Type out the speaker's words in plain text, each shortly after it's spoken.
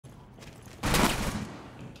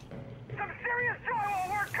Some serious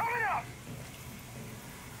drywall work coming up!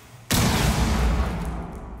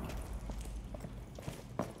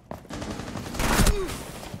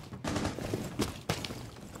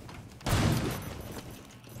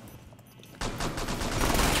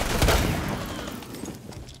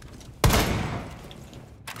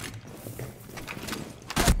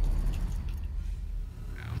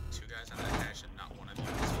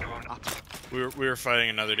 We were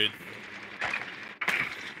fighting another dude.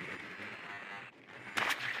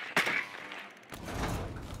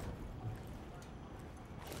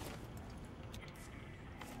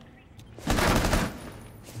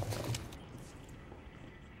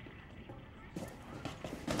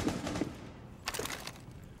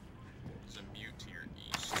 There's a mute to your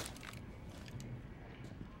east.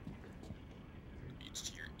 The mute's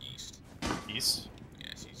to your east. East?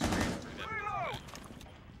 Yes, he's straight through that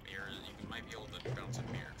mirror. You might be able to bounce a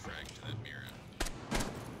mirror frag to that mirror.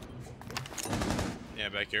 Yeah,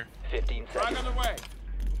 back here. 15 seconds. Frag on the way!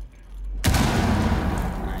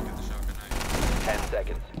 Alright, get the shotgun knife. 10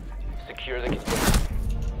 seconds. Secure the container.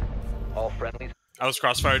 All friendlies. I was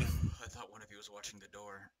crossfired. I thought one of you was watching the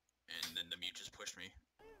door, and then the mute just pushed me.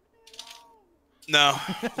 No,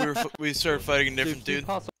 we started fighting a different dude.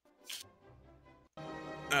 Pass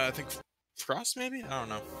I think Frost maybe? I don't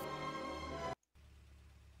know.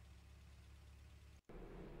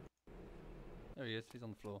 There he is. He's on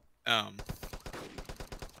the floor.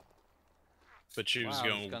 But she was Wow,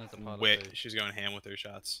 this gun going is a pile of wit. food. She was going ham with her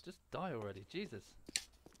shots. Just die already. Jesus.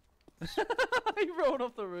 He rolled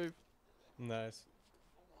off the roof. Nice.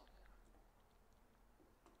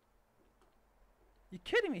 You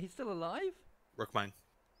kidding me? He's still alive? Rook mine.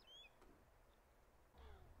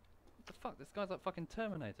 What the fuck? This guy's like fucking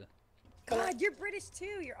Terminator. God, you're British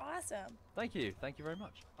too. You're awesome. Thank you. Thank you very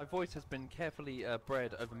much. My voice has been carefully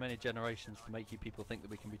bred over many generations to make you people think that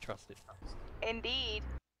we can be trusted. Indeed.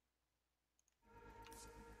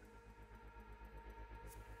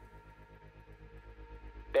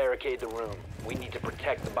 Barricade the room. We need to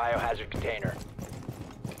protect the biohazard container.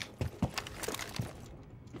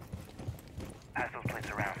 Pass those plates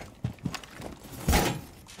around.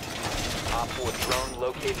 Op 4 drone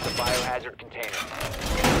located the biohazard container.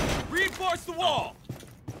 Reinforce the wall!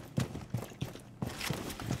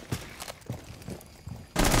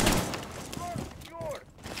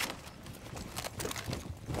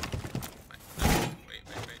 Wait.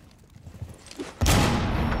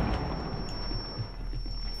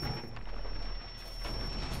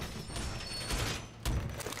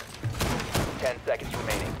 10 seconds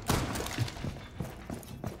remaining.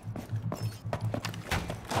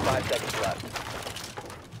 5 seconds left.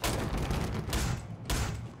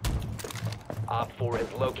 Op 4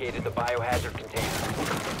 has located the biohazard container.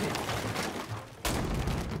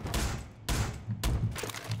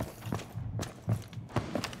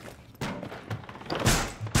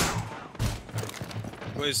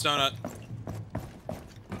 Please donut.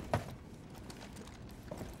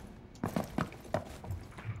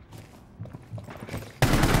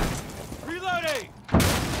 Reloading!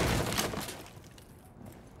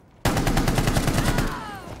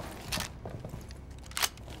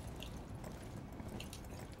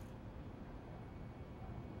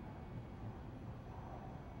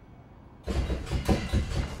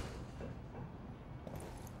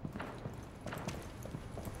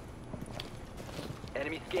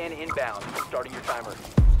 Enemy scan inbound. Starting your timer.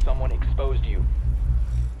 Someone exposed you.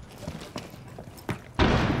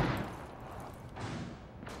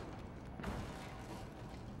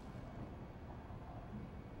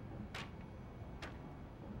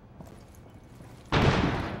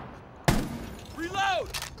 Reload!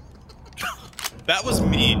 That was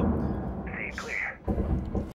mean.